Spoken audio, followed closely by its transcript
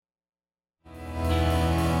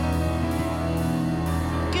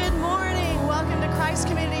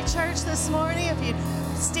this morning. If you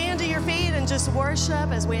stand to your feet and just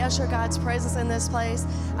worship as we usher God's presence in this place.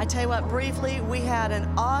 I tell you what, briefly, we had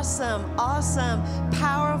an awesome,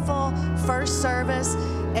 powerful first service.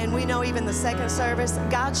 And we know even the second service,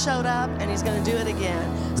 God showed up and He's going to do it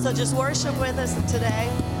again. So just worship with us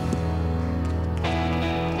today.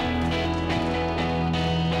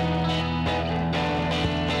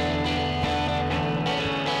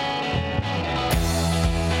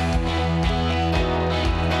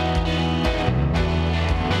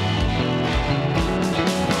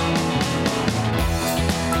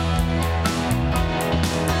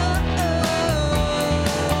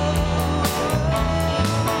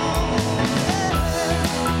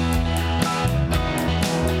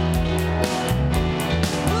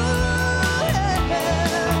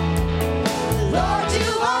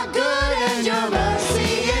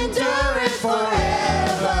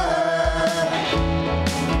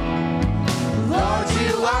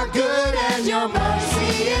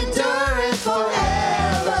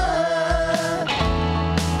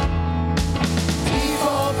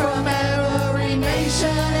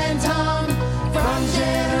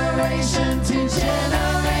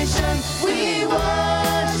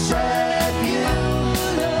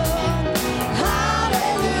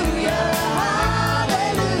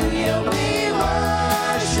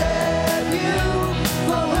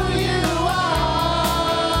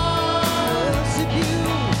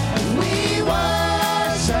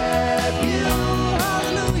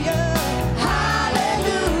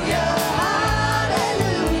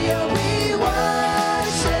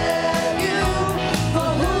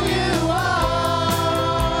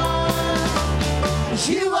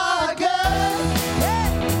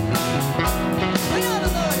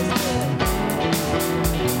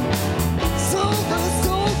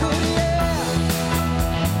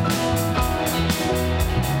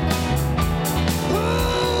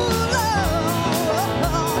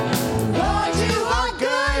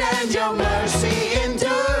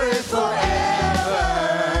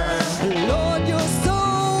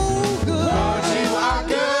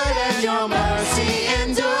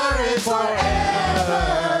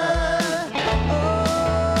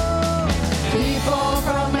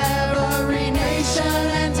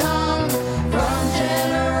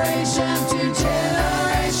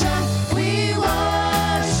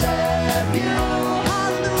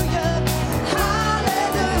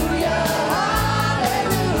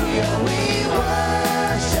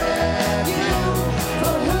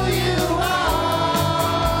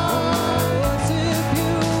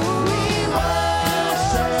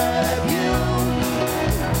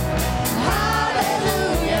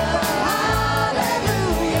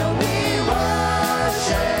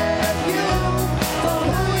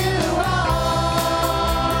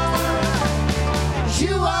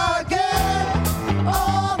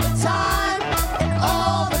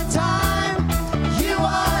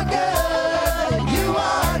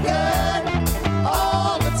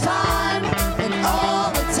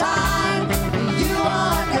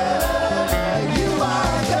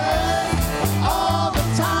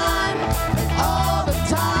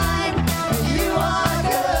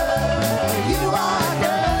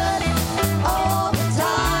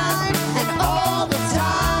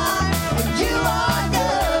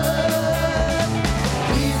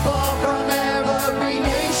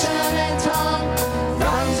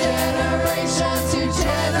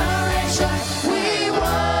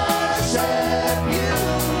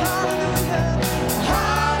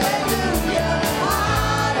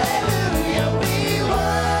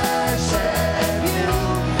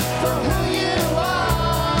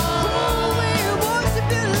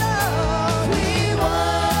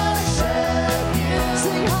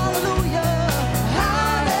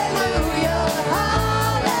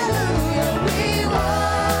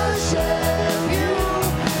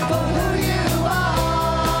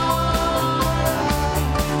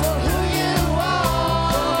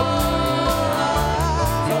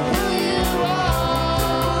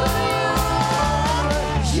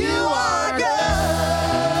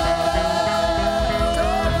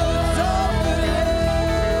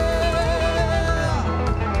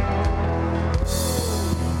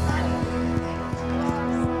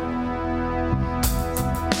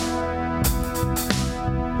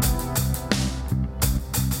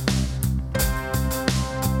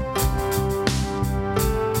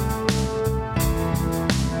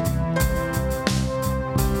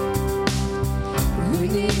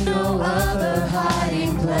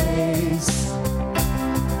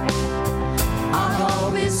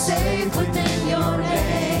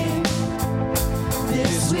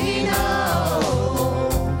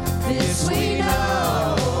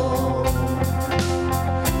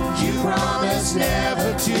 You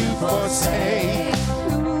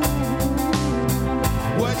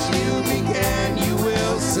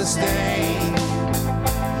sustain.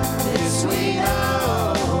 This we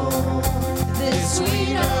know, this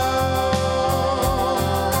we know.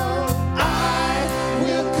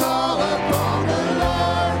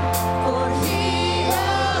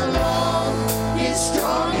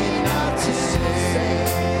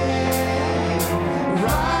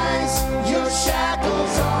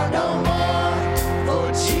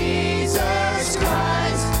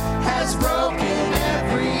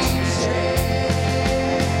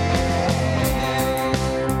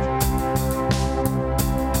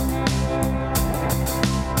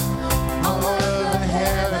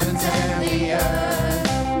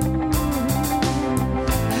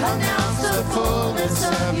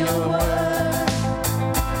 Of your word,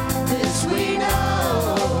 this we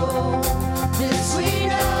know, this we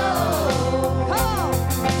know. Oh.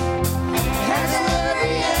 As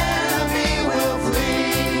every enemy will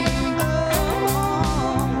flee,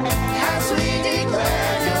 as we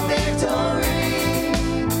declare your victory,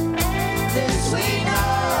 this we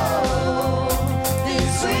know,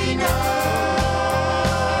 this we know.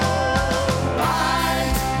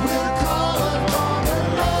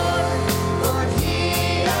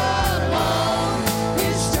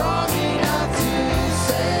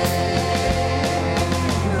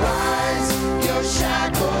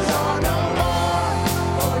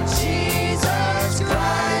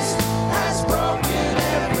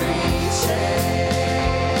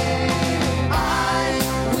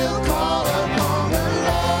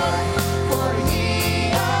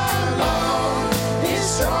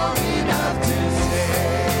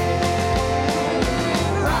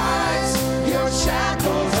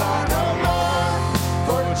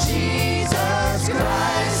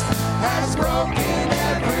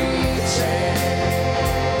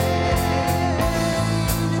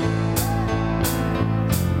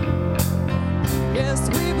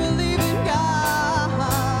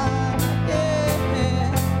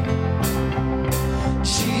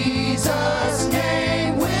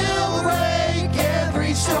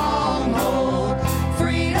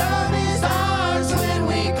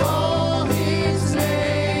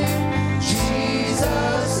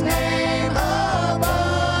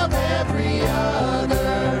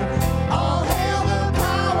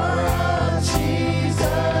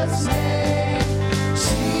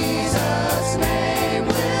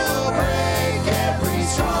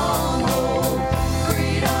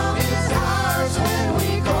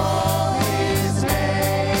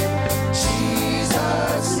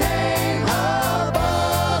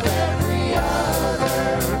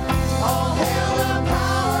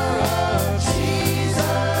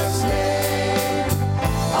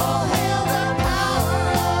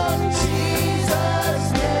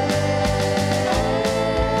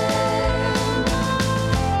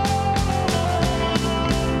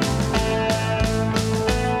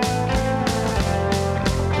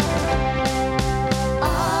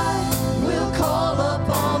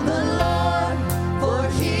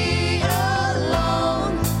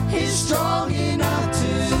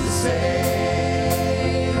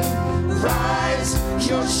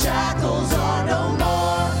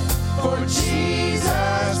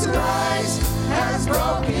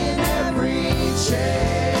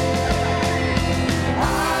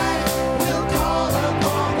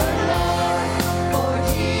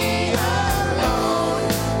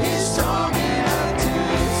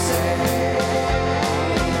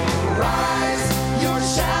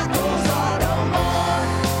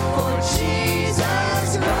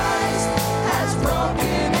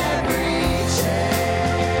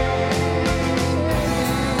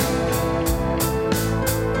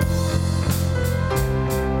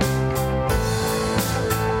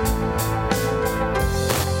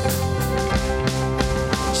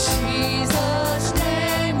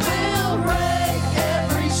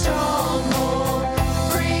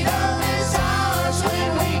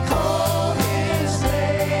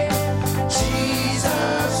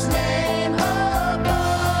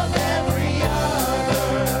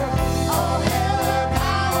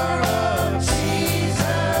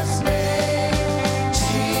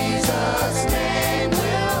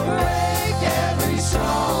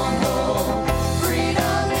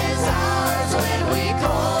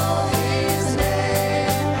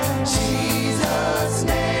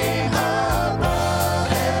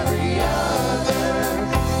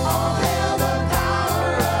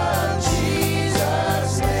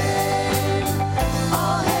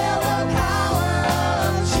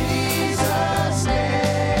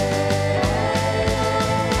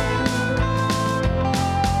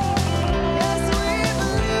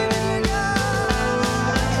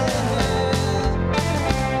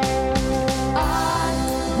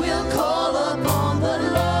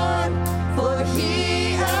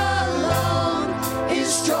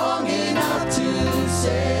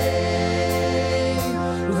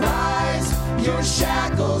 Your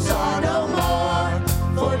shackles are no more,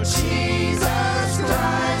 for Jesus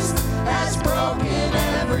Christ has broken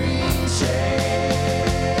every chain.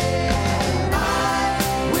 I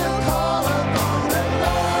will call upon the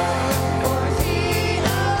Lord, for He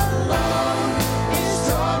alone is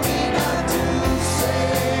strong enough to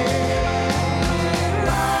save.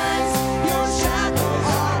 Rise, your shackles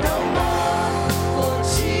are no more, for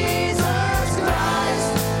Jesus Christ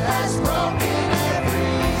has broken every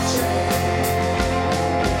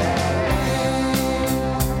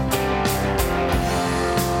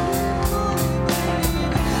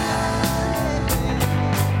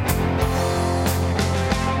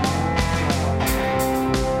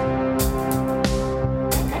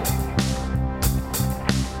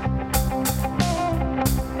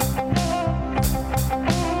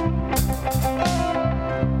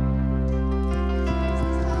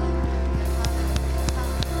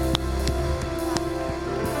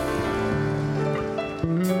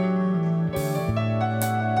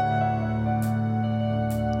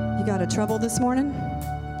You got a trouble this morning?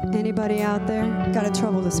 Anybody out there got a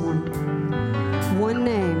trouble this morning? One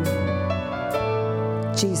name,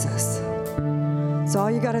 Jesus. That's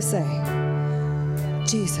all you got to say.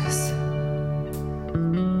 Jesus.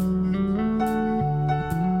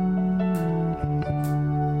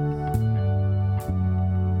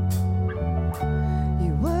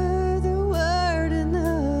 You were the Word in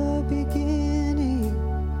the beginning,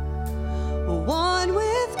 one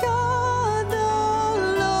with God, the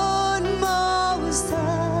Lord Most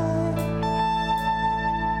High.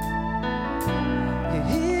 Your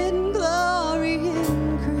hidden glory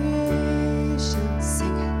in creation,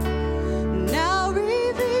 sing it. Now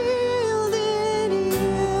revealed in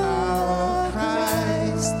you,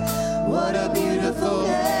 Christ. What a beautiful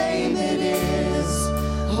name it is.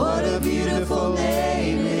 What a beautiful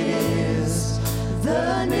name it is.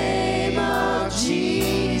 The name of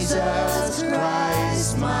Jesus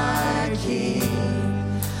Christ, my King.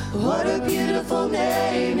 What a beautiful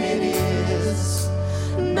name it is.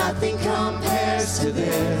 Nothing compares to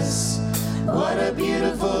this. What a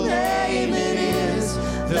beautiful name it is.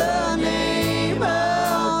 The name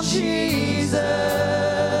of Jesus.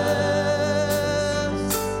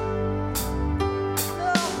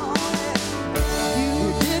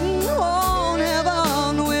 you didn't want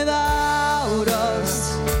heaven without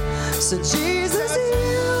us. So Jesus,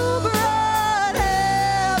 you brought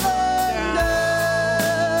heaven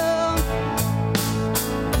down.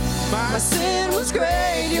 My sin was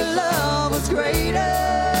great, your love was greater.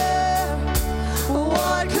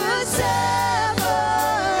 What could separate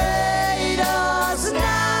us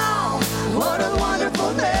now? What a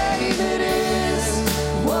wonderful name it is.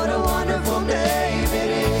 What a wonderful name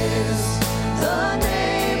it is. The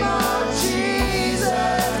name of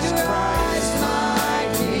Jesus Christ, my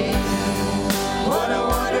King. What a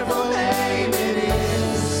wonderful name it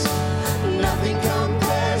is. Nothing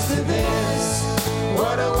compares to this.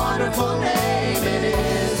 What a wonderful name it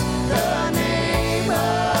is. The name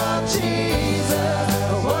of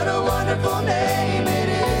Jesus. What a wonderful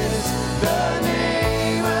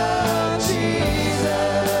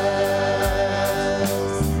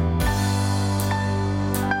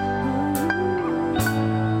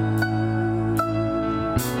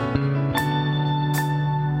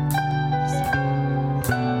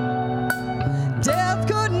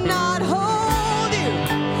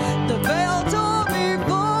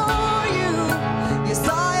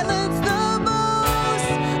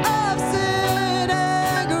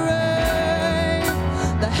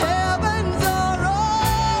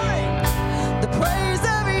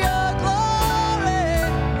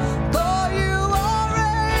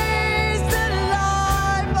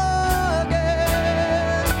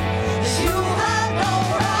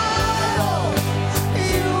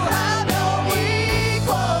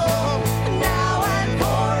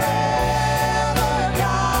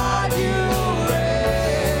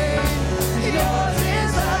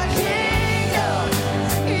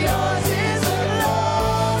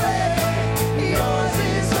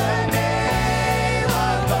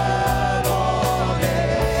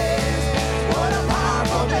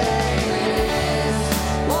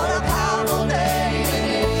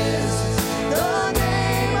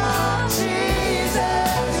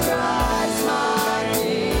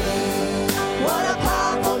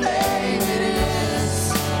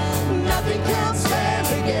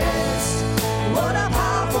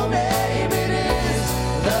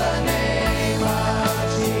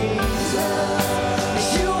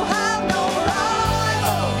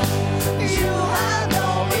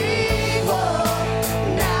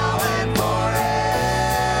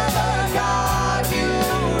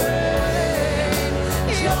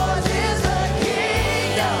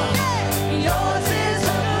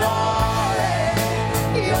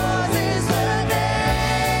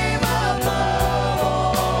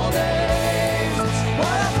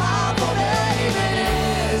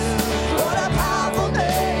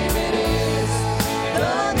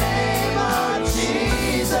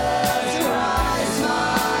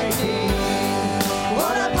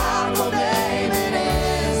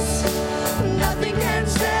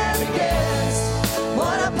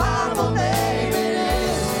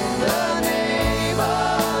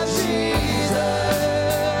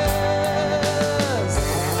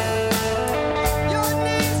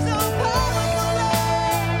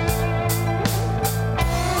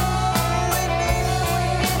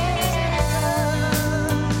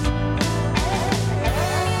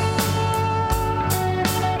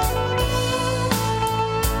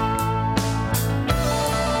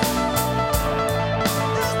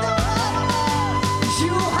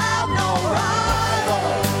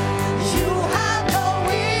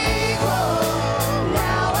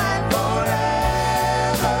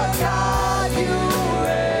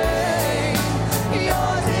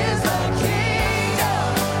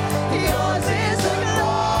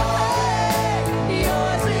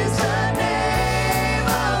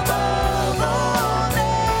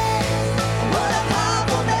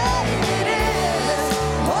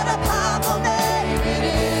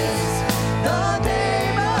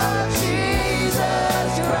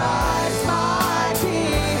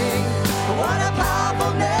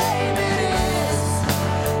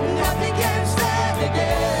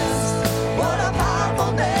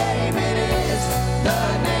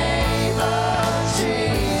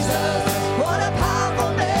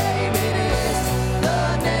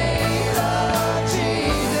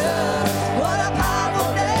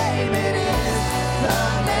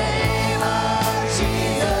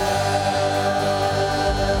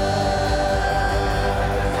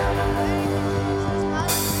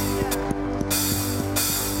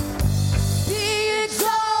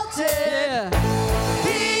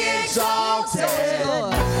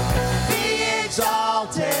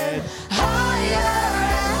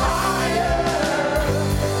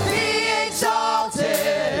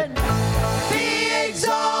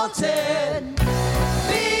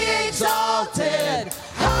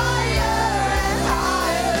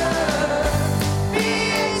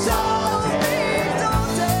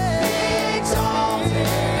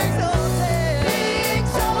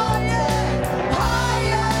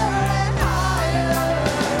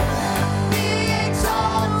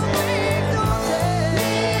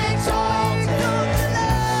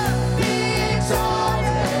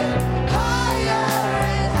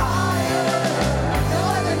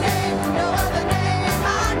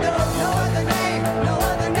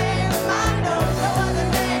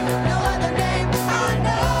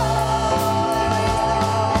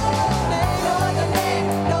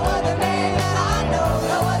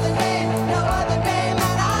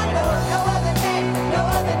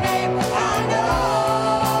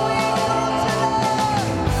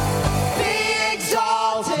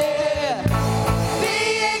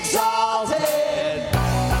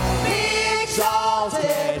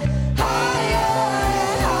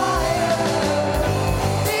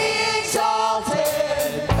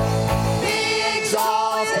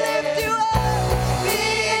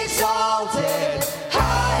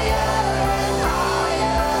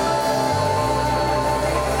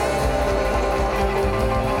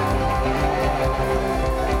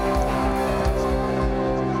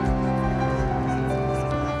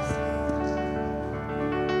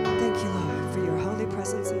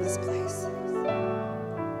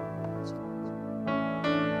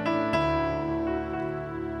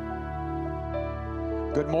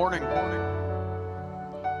Good morning.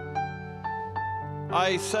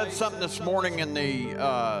 I said something this morning in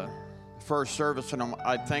the first service, and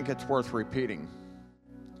I think it's worth repeating.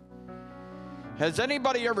 Has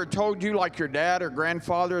anybody ever told you, like your dad or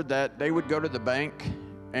grandfather, that they would go to the bank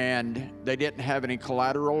and they didn't have any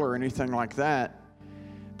collateral or anything like that,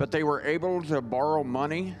 but they were able to borrow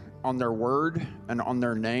money on their word and on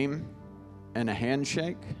their name and a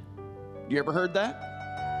handshake? You ever heard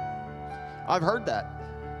that? I've heard that.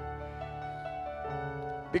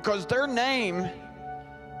 Because their name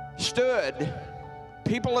stood,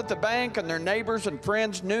 people at the bank and their neighbors and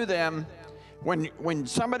friends knew them. When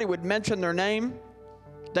somebody would mention their name,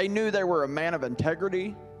 they knew they were a man of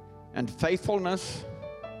integrity and faithfulness.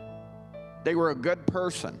 They were a good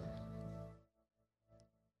person.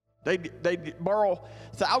 They'd borrow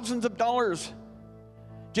thousands of dollars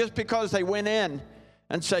just because they went in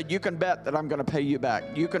and said, "You can bet that I'm going to pay you back.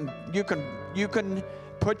 You can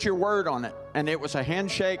put your word on it." And it was a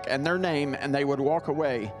handshake and their name, and they would walk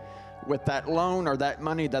away with that loan or that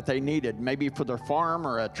money that they needed, maybe for their farm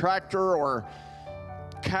or a tractor or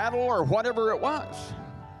cattle or whatever it was.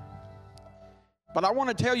 But I want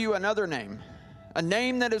to tell you another name, a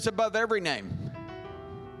name that is above every name.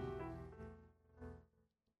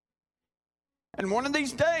 And one of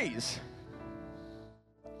these days,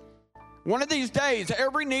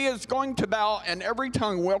 every knee is going to bow and every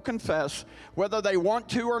tongue will confess, whether they want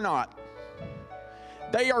to or not.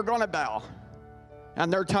 They are going to bow.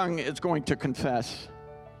 And their tongue is going to confess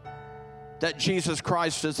that Jesus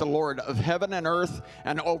Christ is the Lord of heaven and earth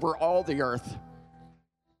and over all the earth.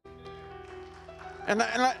 And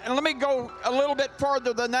let me go a little bit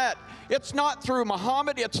farther than that. It's not through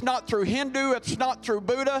Muhammad, it's not through Hindu, it's not through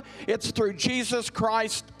Buddha, it's through Jesus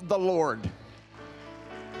Christ the Lord.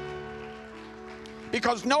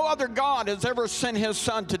 Because no other God has ever sent his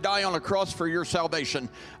son to die on a cross for your salvation.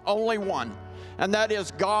 Only one. And that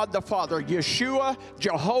is God the Father. Yeshua,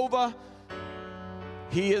 Jehovah,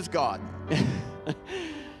 he is God.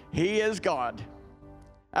 He is God.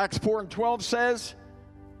 Acts 4:12 says,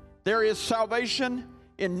 "There is salvation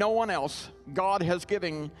in no one else. God has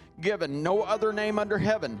given no other name under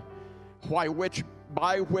heaven by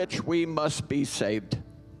which we must be saved."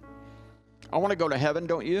 I want to go to heaven,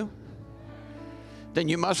 don't you? Then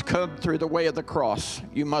you must come through the way of the cross.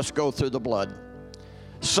 You must go through the blood.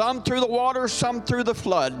 Some through the water, some through the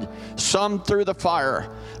flood, some through the fire,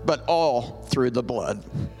 but all through the blood.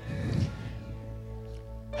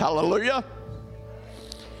 Hallelujah.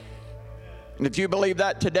 And if you believe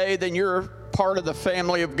that today, then you're part of the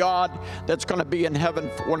family of God that's going to be in heaven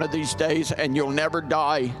one of these days, and you'll never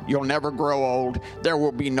die. You'll never grow old. There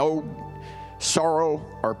will be no sorrow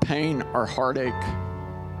or pain or heartache,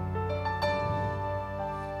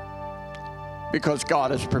 because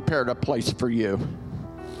God has prepared a place for you.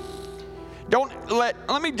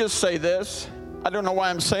 Let me just say this. I don't know why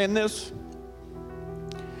I'm saying this.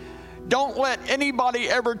 Don't let anybody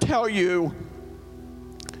ever tell you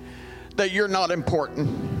that you're not important.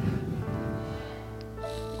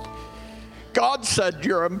 God said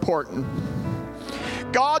you're important.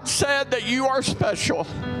 God said that you are special.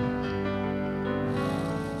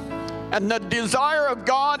 And the desire of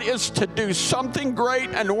God is to do something great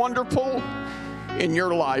and wonderful in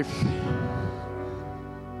your life.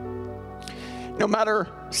 No matter,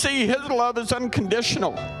 see, his love is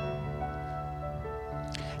unconditional.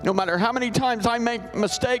 No matter how many times I make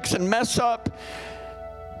mistakes and mess up,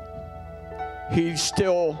 he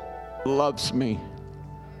still loves me.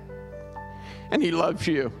 And he loves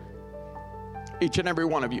you, each and every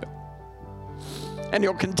one of you. And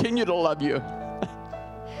he'll continue to love you.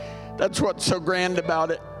 That's what's so grand about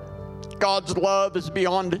it. God's love is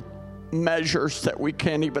beyond measures that we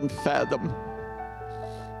can't even fathom.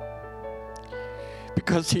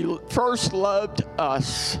 Because he first loved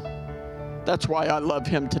us. That's why I love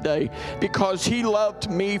him today. Because he loved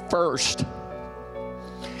me first.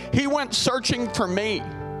 He went searching for me.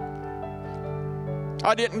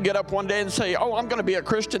 I didn't get up one day and say, "Oh, I'm going to be a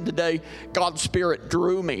Christian today." God's Spirit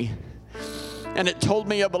drew me. And it told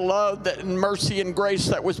me of a love that, and mercy and grace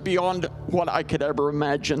that was beyond what I could ever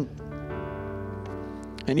imagine.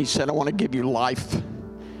 And he said, "I want to give you life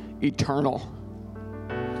eternal."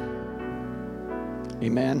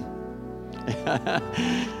 Amen.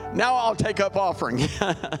 Now I'll take up offering.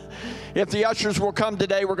 If the ushers will come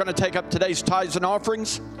today, we're going to take up today's tithes and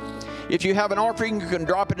offerings. If you have an offering, you can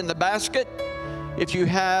drop it in the basket. If you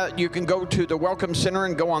can go to the Welcome Center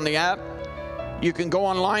and go on the app. You can go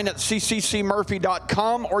online at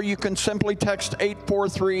cccmurphy.com, or you can simply text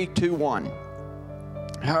 84321.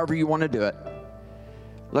 However you want to do it.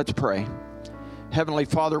 Let's pray. Heavenly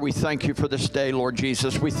Father, we thank you for this day, Lord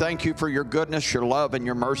Jesus. We thank you for your goodness, your love, and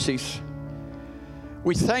your mercies.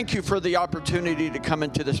 We thank you for the opportunity to come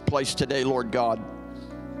into this place today, Lord God.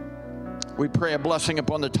 We pray a blessing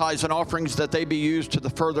upon the tithes and offerings, that they be used to the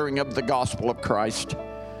furthering of the gospel of Christ,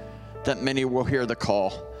 that many will hear the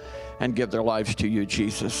call and give their lives to you,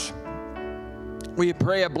 Jesus. We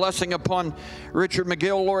pray a blessing upon Richard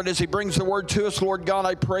McGill, Lord, as he brings the word to us. Lord God,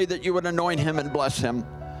 I pray that you would anoint him and bless him.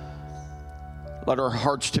 Let our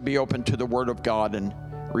hearts to be open to the word of God and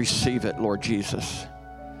receive it, Lord Jesus.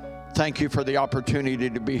 Thank you for the opportunity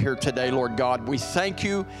to be here today, Lord God. We thank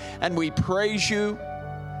you and we praise you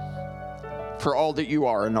for all that you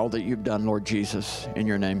are and all that you've done, Lord Jesus. In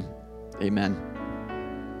your name, amen.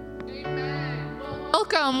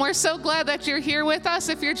 Welcome. We're so glad that you're here with us.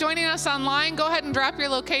 If you're joining us online, go ahead and drop your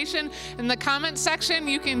location in the comments section.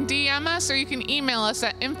 You can DM us or you can email us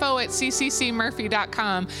at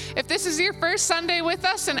info@cccmurphy.com. If this is your first Sunday with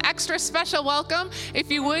us, an extra special welcome.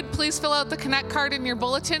 If you would, please fill out the Connect card in your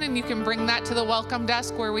bulletin and you can bring that to the welcome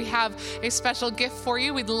desk where we have a special gift for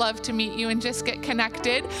you. We'd love to meet you and just get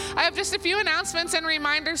connected. I have just a few announcements and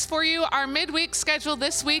reminders for you. Our midweek schedule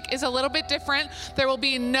this week is a little bit different. There will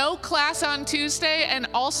be no class on Tuesday and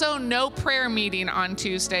also no prayer meeting on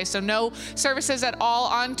Tuesday. So no services at all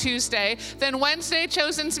on Tuesday. Then Wednesday,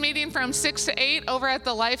 Chosen's meeting from 6 to 8 over at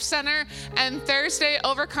the Life Center. And Thursday,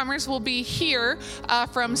 Overcomers will be here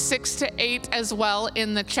from 6 to 8 as well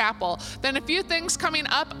in the chapel. Then a few things coming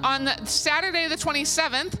up on Saturday the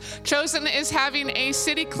 27th, Chosen is having a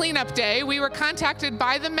city cleanup day. We were contacted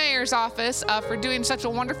by the mayor's office for doing such a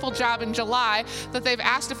wonderful job in July that they've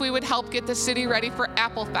asked if we would help get the city ready for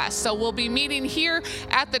Apple Fest. So we'll be meeting here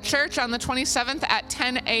at the church on the 27th at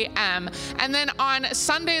 10 a.m. And then on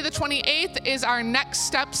Sunday the 28th is our Next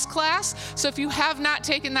Steps class. So if you have not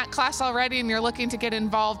taken that class already and you're looking to get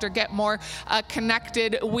involved or get more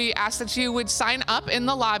connected, we ask that you would sign up in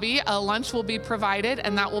the lobby. Lunch will be provided,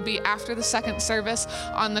 and that will be after the second service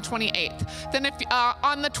on the 28th. Then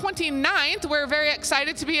on the 29th, we're very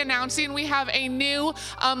excited to be announcing we have a new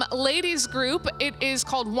ladies group. It is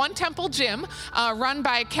called One Temple Gym, run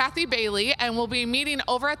by Kathy Bailey, and we'll be meeting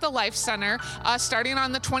over at the Life Center starting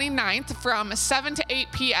on the 29th from 7 to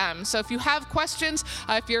 8 p.m. So if you have questions,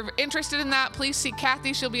 if you're interested in that, please see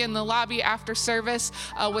Kathy. She'll be in the lobby after service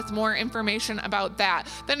with more information about that.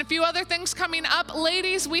 Then a few other things coming up.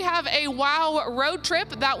 Ladies, we have a WOW road trip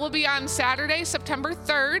that will be on Saturday, September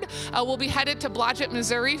 3rd. We'll be headed to Blodgett,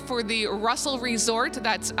 Missouri for the Russell Resort.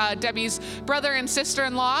 That's Debbie's brother and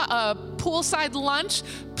sister-in-law. Poolside lunch.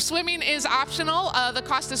 Swimming is optional. The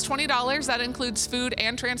cost is $20. That includes food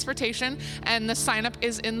and transportation, and the sign-up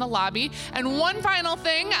is in the lobby. And one final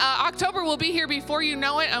thing, October will be here before you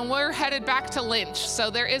know it, and we're headed back to Lynch. So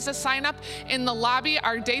there is a sign-up in the lobby.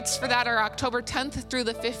 Our dates for that are October 10th through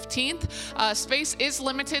the 15th. Space is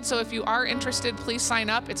limited, so if you are interested, please sign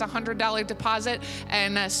up. It's a $100 deposit,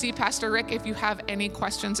 and see Pastor Rick if you have any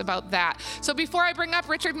questions about that. So before I bring up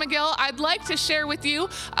Richard McGill, I'd like to share with you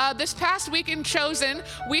this past week in Chosen,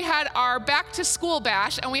 we had our back to school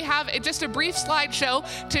bash, and we have just a brief slideshow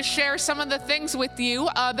to share some of the things with you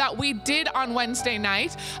that we did on Wednesday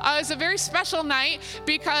night. It was a very special night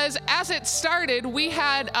because as it started, we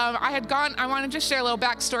had, I want to just share a little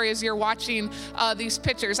backstory as you're watching these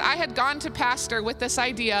pictures. I had gone to Pastor with this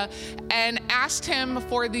idea and asked him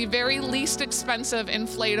for the very least expensive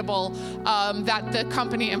inflatable that the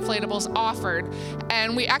company Inflatables offered.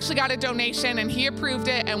 And we actually got a donation, and he approved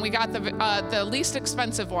it, and we got the least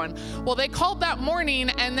expensive one. Well, they called that morning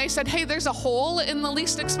and they said, hey, there's a hole in the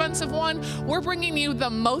least expensive one. We're bringing you the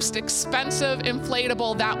most expensive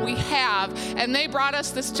inflatable that we have. And they brought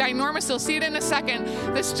us this ginormous, you'll see it in a second,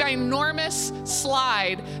 this ginormous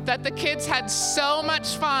slide that the kids had so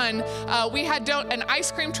much fun. We had an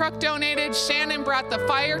ice cream truck donated. Shannon brought the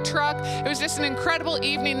fire truck. It was just an incredible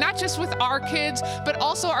evening, not just with our kids, but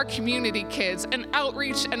also our community kids, an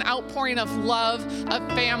outreach, an outpouring of love, of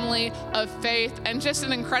family, of faith, and just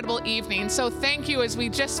an incredible evening. So thank you as we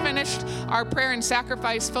just finished our prayer and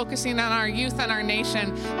sacrifice focusing on our youth and our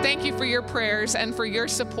nation. Thank you for your prayers and for your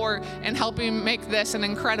support in helping make this an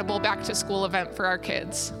incredible back to school event for our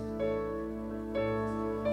kids.